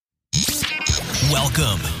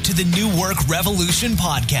Welcome to the New Work Revolution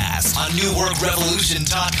podcast on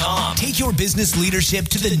newworkrevolution.com. Take your business leadership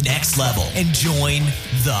to the next level and join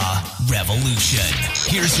the revolution.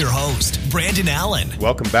 Here's your host, Brandon Allen.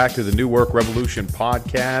 Welcome back to the New Work Revolution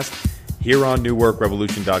podcast here on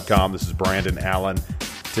newworkrevolution.com. This is Brandon Allen.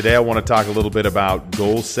 Today I want to talk a little bit about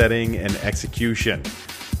goal setting and execution.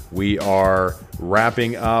 We are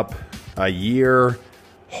wrapping up a year.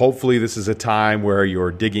 Hopefully this is a time where you're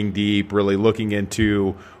digging deep, really looking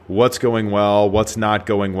into what's going well, what's not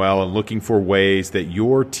going well, and looking for ways that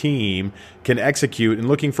your team can execute and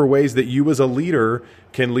looking for ways that you as a leader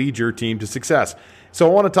can lead your team to success. So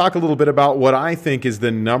I want to talk a little bit about what I think is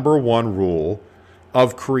the number one rule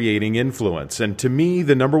of creating influence. And to me,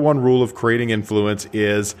 the number one rule of creating influence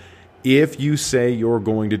is if you say you're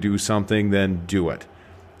going to do something, then do it.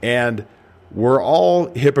 And we're all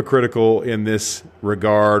hypocritical in this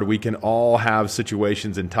regard. We can all have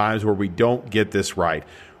situations and times where we don't get this right,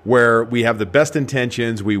 where we have the best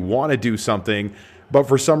intentions, we want to do something, but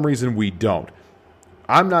for some reason we don't.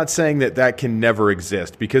 I'm not saying that that can never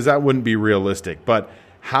exist because that wouldn't be realistic, but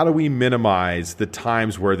how do we minimize the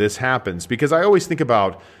times where this happens? Because I always think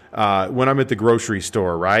about when I'm at the grocery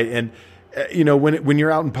store, right? And you know, when you're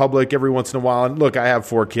out in public every once in a while, and look, I have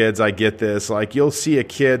 4 kids, I get this, like you'll see a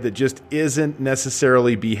kid that just isn't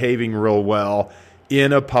necessarily behaving real well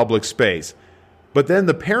in a public space. But then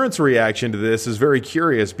the parent's reaction to this is very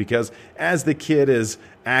curious because as the kid is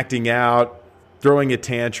acting out, throwing a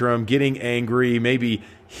tantrum, getting angry, maybe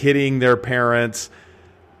hitting their parents,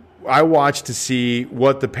 I watch to see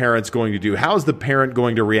what the parent's going to do. How is the parent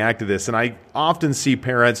going to react to this? And I often see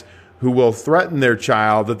parents who will threaten their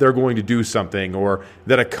child that they're going to do something or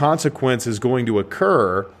that a consequence is going to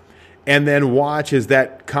occur, and then watch as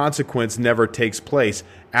that consequence never takes place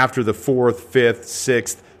after the 4th, 5th,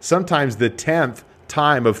 6th, sometimes the 10th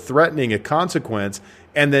time of threatening a consequence,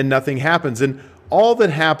 and then nothing happens. And all that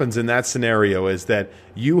happens in that scenario is that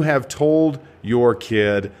you have told your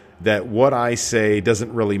kid that what I say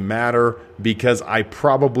doesn't really matter because I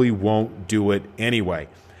probably won't do it anyway.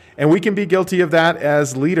 And we can be guilty of that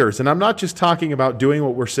as leaders. And I'm not just talking about doing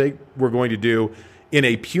what we're going to do in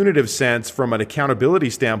a punitive sense from an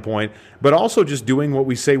accountability standpoint, but also just doing what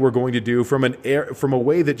we say we're going to do from a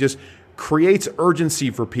way that just creates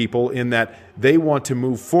urgency for people in that they want to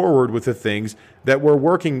move forward with the things that we're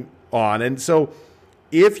working on. And so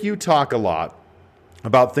if you talk a lot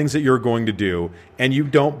about things that you're going to do and you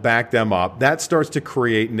don't back them up, that starts to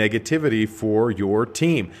create negativity for your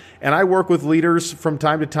team. And I work with leaders from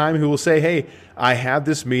time to time who will say, hey, I had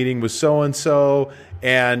this meeting with so-and-so,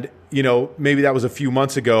 and you know, maybe that was a few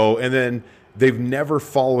months ago, and then they've never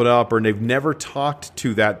followed up or they've never talked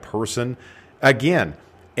to that person again.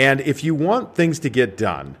 And if you want things to get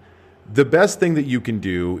done, the best thing that you can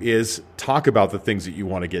do is talk about the things that you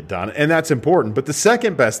want to get done, and that's important. But the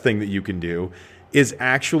second best thing that you can do is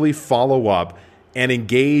actually follow up and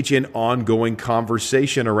engage in ongoing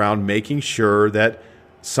conversation around making sure that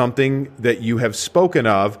something that you have spoken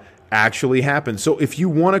of actually happens. So if you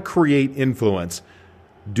want to create influence,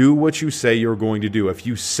 do what you say you're going to do. If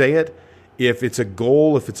you say it, if it's a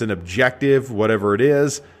goal, if it's an objective, whatever it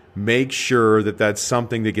is, make sure that that's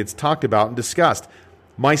something that gets talked about and discussed.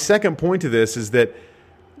 My second point to this is that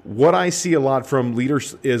what I see a lot from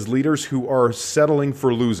leaders is leaders who are settling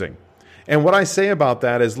for losing. And what I say about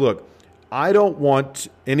that is, look, I don't want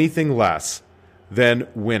anything less than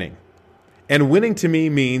winning. And winning to me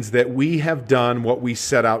means that we have done what we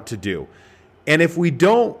set out to do. And if we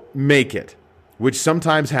don't make it, which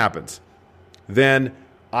sometimes happens, then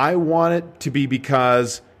I want it to be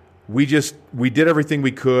because we did everything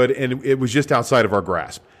we could and it was just outside of our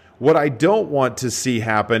grasp. What I don't want to see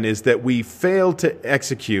happen is that we failed to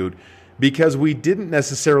execute because we didn't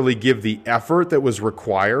necessarily give the effort that was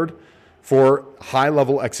required for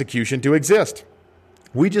high-level execution to exist.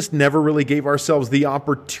 We just never really gave ourselves the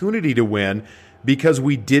opportunity to win because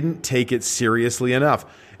we didn't take it seriously enough.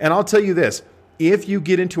 And I'll tell you this, if you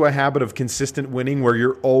get into a habit of consistent winning where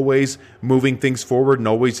you're always moving things forward and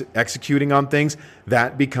always executing on things,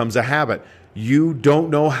 that becomes a habit. You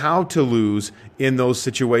don't know how to lose in those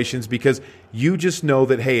situations because you just know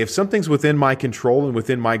that, hey, if something's within my control and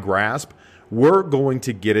within my grasp, we're going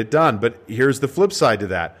to get it done. But here's the flip side to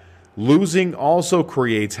that. Losing also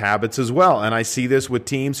creates habits as well. And I see this with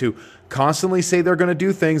teams who constantly say they're going to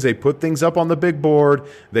do things. They put things up on the big board.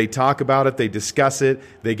 They talk about it. They discuss it.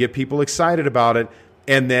 They get people excited about it.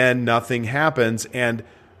 And then nothing happens. And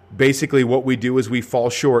basically what we do is we fall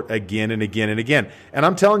short again and again and again. And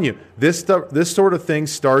I'm telling you, this sort of thing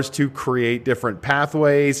starts to create different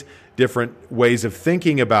pathways, different ways of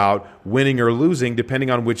thinking about winning or losing, depending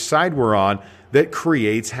on which side we're on, that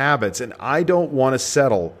creates habits. And I don't want to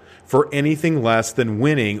settle for anything less than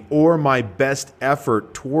winning or my best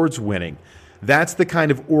effort towards winning. That's the kind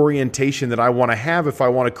of orientation that I want to have if I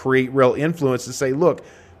want to create real influence, to say, look,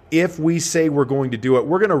 if we say we're going to do it,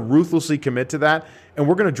 we're going to ruthlessly commit to that, and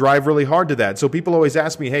we're going to drive really hard to that. So people always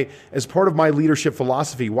ask me, hey, as part of my leadership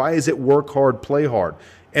philosophy, why is it work hard, play hard?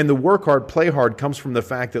 And the work hard, play hard comes from the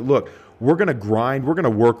fact that, look, we're going to grind, we're going to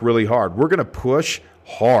work really hard, we're going to push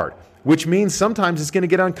hard, which means sometimes it's going to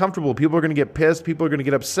get uncomfortable. People are going to get pissed, people are going to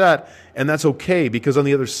get upset, and that's okay, because on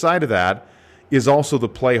the other side of that is also the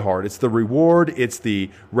play hard. It's the reward, it's the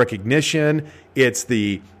recognition, it's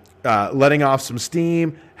the letting off some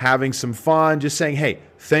steam, having some fun, just saying, hey,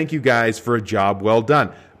 thank you guys for a job well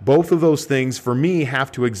done. Both of those things for me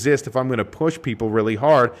have to exist if I'm going to push people really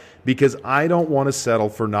hard, because I don't want to settle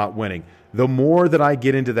for not winning. The more that I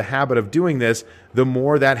get into the habit of doing this, the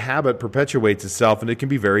more that habit perpetuates itself, and it can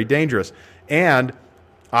be very dangerous. And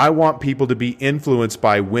I want people to be influenced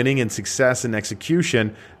by winning and success and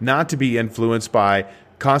execution, not to be influenced by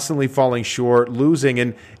constantly falling short, losing,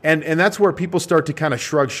 and that's where people start to kind of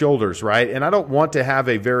shrug shoulders, right? And I don't want to have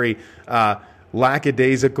a very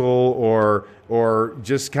lackadaisical or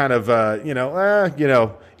just kind of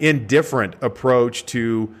indifferent approach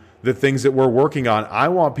to the things that we're working on. I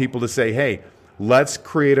want people to say, hey, let's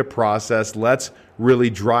create a process, let's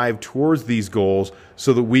really drive towards these goals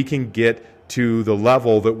so that we can get to the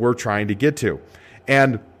level that we're trying to get to.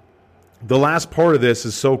 And the last part of this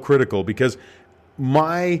is so critical, because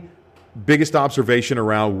my biggest observation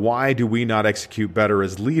around why do we not execute better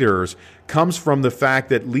as leaders comes from the fact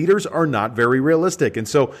that leaders are not very realistic. And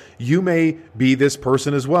so you may be this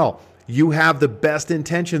person as well. You have the best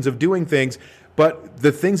intentions of doing things, but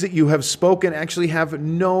the things that you have spoken actually have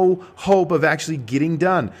no hope of actually getting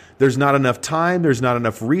done. There's not enough time, there's not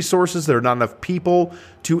enough resources, there are not enough people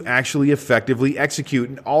to actually effectively execute.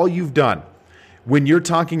 And all you've done when you're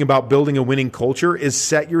talking about building a winning culture is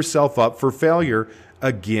set yourself up for failure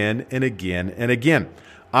again and again and again.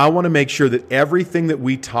 I want to make sure that everything that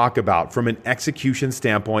we talk about from an execution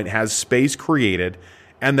standpoint has space created,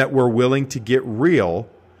 and that we're willing to get real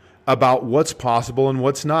about what's possible and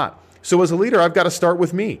what's not. So as a leader, I've got to start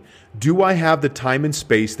with me. Do I have the time and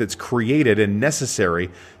space that's created and necessary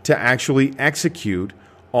to actually execute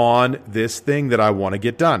on this thing that I want to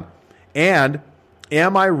get done? And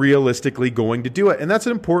am I realistically going to do it? And that's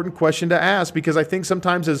an important question to ask, because I think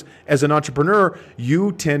sometimes as an entrepreneur,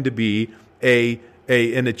 you tend to be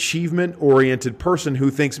an achievement-oriented person who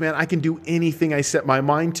thinks, man, I can do anything I set my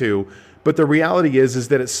mind to. But the reality is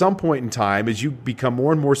that at some point in time, as you become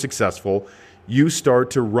more and more successful, you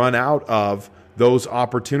start to run out of those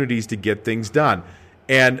opportunities to get things done.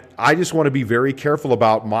 And I just want to be very careful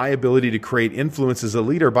about my ability to create influence as a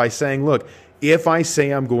leader by saying, look, if I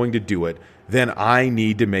say I'm going to do it, then I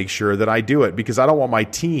need to make sure that I do it, because I don't want my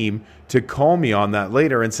team to call me on that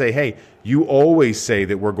later and say, hey, you always say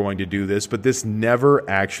that we're going to do this, but this never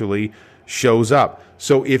actually shows up.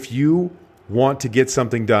 So if you want to get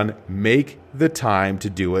something done, make the time to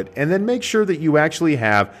do it, and then make sure that you actually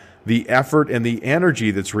have the effort and the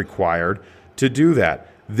energy that's required to do that.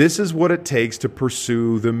 This is what it takes to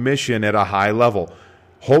pursue the mission at a high level.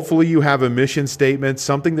 Hopefully you have a mission statement,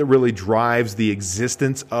 something that really drives the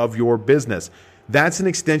existence of your business. That's an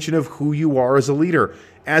extension of who you are as a leader.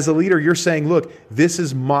 As a leader, you're saying, look, this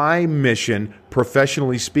is my mission,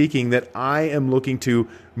 professionally speaking, that I am looking to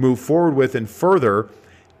move forward with and further.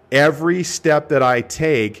 Every step that I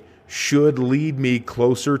take should lead me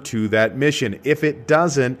closer to that mission. If it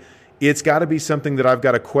doesn't, it's got to be something that I've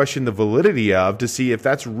got to question the validity of to see if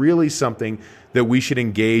that's really something that we should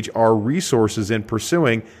engage our resources in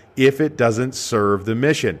pursuing if it doesn't serve the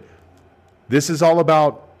mission. This is all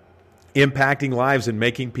about impacting lives and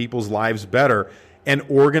making people's lives better, and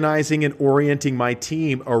organizing and orienting my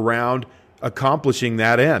team around accomplishing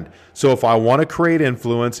that end. So if I want to create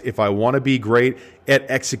influence, if I want to be great at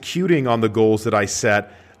executing on the goals that I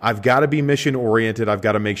set, I've got to be mission oriented. I've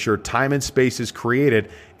got to make sure time and space is created,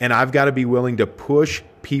 and I've got to be willing to push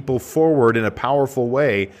people forward in a powerful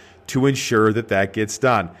way to ensure that that gets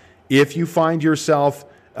done. If you find yourself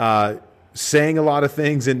saying a lot of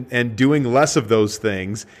things and doing less of those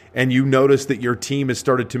things, and you notice that your team has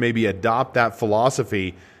started to maybe adopt that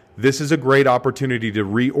philosophy, this is a great opportunity to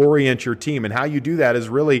reorient your team. And how you do that is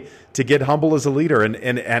really to get humble as a leader.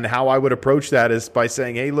 And how I would approach that is by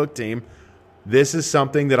saying, hey, look, team, this is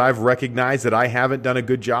something that I've recognized that I haven't done a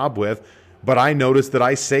good job with, but I notice that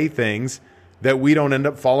I say things that we don't end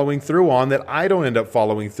up following through on, that I don't end up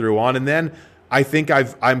following through on. And then I think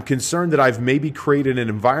I'm concerned that I've maybe created an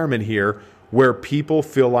environment here where people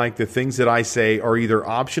feel like the things that I say are either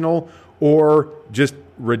optional or just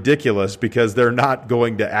ridiculous because they're not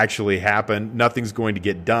going to actually happen. Nothing's going to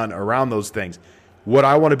get done around those things. What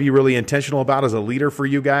I want to be really intentional about as a leader for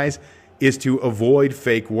you guys is to avoid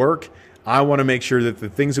fake work. I want to make sure that the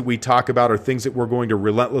things that we talk about are things that we're going to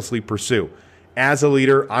relentlessly pursue. As a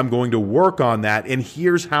leader, I'm going to work on that, and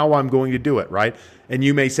here's how I'm going to do it, right? And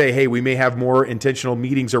you may say, hey, we may have more intentional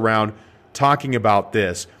meetings around talking about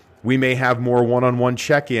this. We may have more one-on-one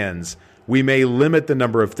check-ins. We may limit the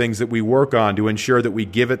number of things that we work on to ensure that we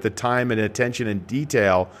give it the time and attention and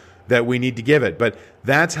detail that we need to give it. But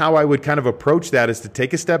that's how I would kind of approach that, is to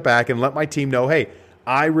take a step back and let my team know, hey,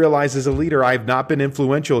 I realize as a leader I've not been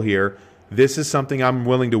influential here. This is something I'm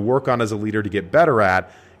willing to work on as a leader to get better at,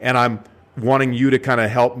 and I'm wanting you to kind of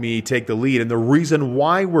help me take the lead. And the reason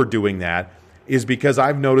why we're doing that is because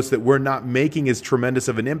I've noticed that we're not making as tremendous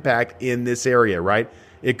of an impact in this area, right?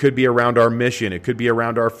 It could be around our mission. It could be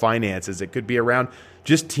around our finances. It could be around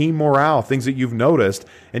just team morale, things that you've noticed,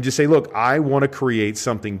 and just say, look, I want to create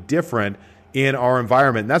something different in our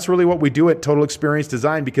environment. And that's really what we do at Total Experience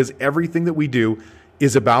Design, because everything that we do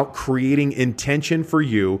is about creating intention for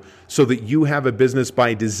you so that you have a business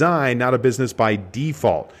by design, not a business by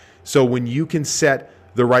default. So when you can set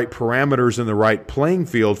the right parameters and the right playing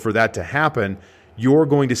field for that to happen, you're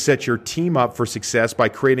going to set your team up for success by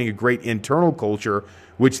creating a great internal culture,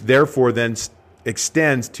 which therefore then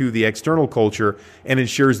extends to the external culture and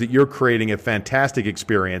ensures that you're creating a fantastic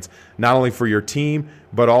experience, not only for your team,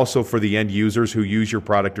 but also for the end users who use your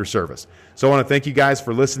product or service. So I want to thank you guys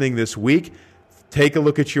for listening this week. Take a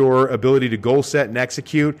look at your ability to goal set and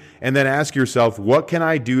execute, and then ask yourself, what can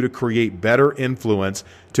I do to create better influence,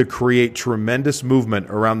 to create tremendous movement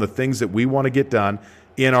around the things that we want to get done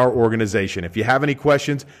in our organization? If you have any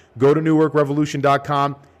questions, go to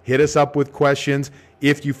newworkrevolution.com, hit us up with questions.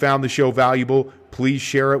 If you found the show valuable, please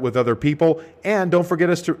share it with other people, and don't forget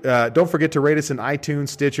to rate us in iTunes,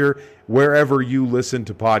 Stitcher, wherever you listen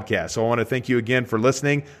to podcasts. So I want to thank you again for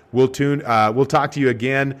listening. We'll talk to you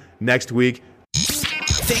again next week.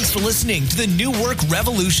 Thanks for listening to the New Work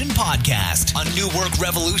Revolution podcast on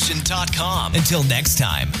newworkrevolution.com. Until next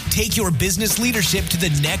time, take your business leadership to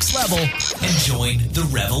the next level and join the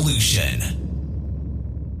revolution.